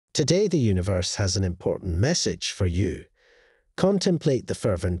Today the universe has an important message for you. Contemplate the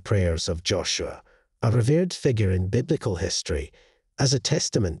fervent prayers of Joshua, a revered figure in biblical history, as a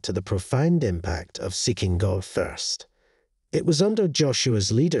testament to the profound impact of seeking God first. It was under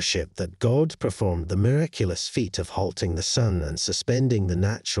Joshua's leadership that God performed the miraculous feat of halting the sun and suspending the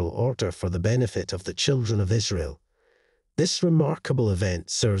natural order for the benefit of the children of Israel. This remarkable event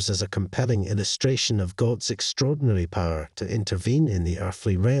serves as a compelling illustration of God's extraordinary power to intervene in the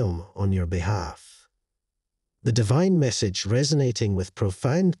earthly realm on your behalf. The divine message resonating with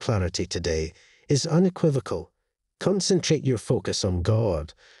profound clarity today is unequivocal. Concentrate your focus on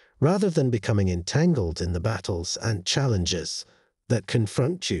God, rather than becoming entangled in the battles and challenges that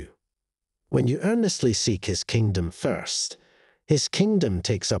confront you. When you earnestly seek His kingdom first, His kingdom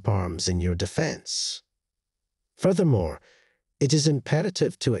takes up arms in your defense. Furthermore, it is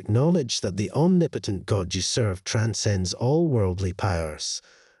imperative to acknowledge that the omnipotent God you serve transcends all worldly powers,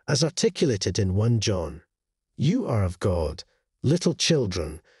 as articulated in 1 John. You are of God, little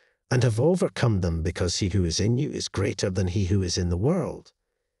children, and have overcome them because He who is in you is greater than he who is in the world.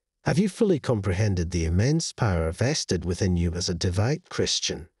 Have you fully comprehended the immense power vested within you as a devout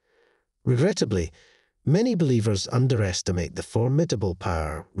Christian? Regrettably, many believers underestimate the formidable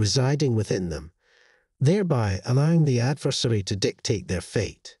power residing within them, thereby allowing the adversary to dictate their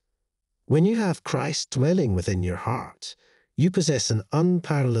fate. When you have Christ dwelling within your heart, you possess an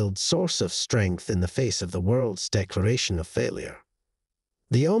unparalleled source of strength in the face of the world's declaration of failure.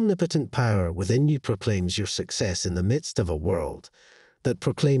 The omnipotent power within you proclaims your success in the midst of a world that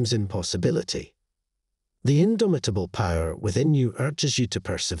proclaims impossibility. The indomitable power within you urges you to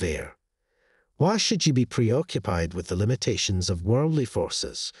persevere. Why should you be preoccupied with the limitations of worldly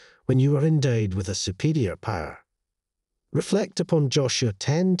forces when you are endowed with a superior power? Reflect upon Joshua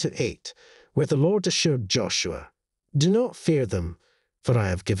 10:8, where the Lord assured Joshua, "Do not fear them, for I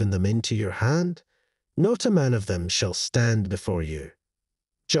have given them into your hand. Not a man of them shall stand before you."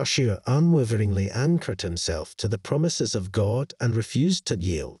 Joshua unwaveringly anchored himself to the promises of God and refused to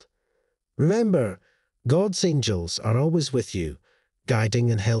yield. Remember, God's angels are always with you, guiding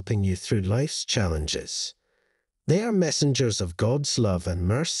and helping you through life's challenges. They are messengers of God's love and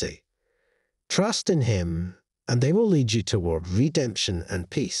mercy. Trust in Him, and they will lead you toward redemption and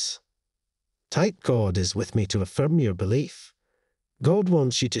peace. Type "God is with me" to affirm your belief. God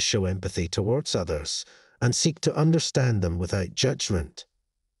wants you to show empathy towards others and seek to understand them without judgment.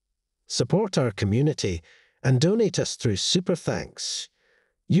 Support our community and donate us through Super Thanks.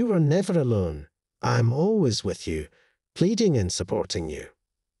 You are never alone. I am always with you, pleading and supporting you.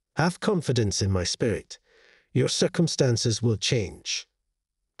 Have confidence in my spirit. Your circumstances will change.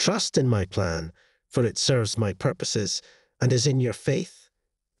 Trust in my plan, for it serves my purposes and is in your faith.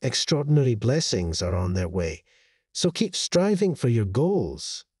 Extraordinary blessings are on their way, so keep striving for your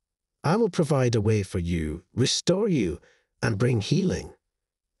goals. I will provide a way for you, restore you, and bring healing.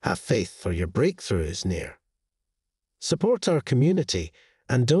 Have faith, for your breakthrough is near. Support our community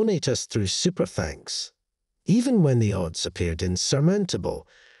and donate us through Super Thanks. Even when the odds appeared insurmountable,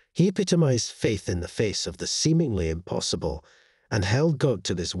 he epitomized faith in the face of the seemingly impossible and held God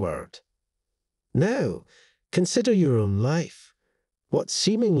to His word. Now, consider your own life. What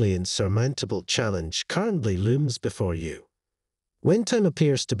seemingly insurmountable challenge currently looms before you? When time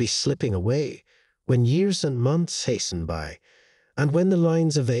appears to be slipping away, when years and months hasten by, and when the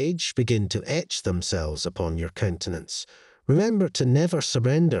lines of age begin to etch themselves upon your countenance, remember to never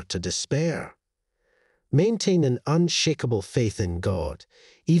surrender to despair. Maintain an unshakable faith in God,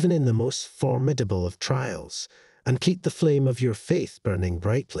 even in the most formidable of trials, and keep the flame of your faith burning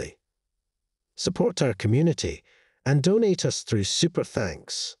brightly. Support our community and donate us through Super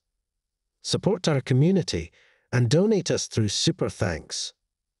Thanks. Support our community and donate us through Super Thanks.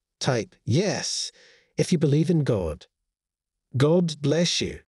 Type "Yes" if you believe in God. God bless you.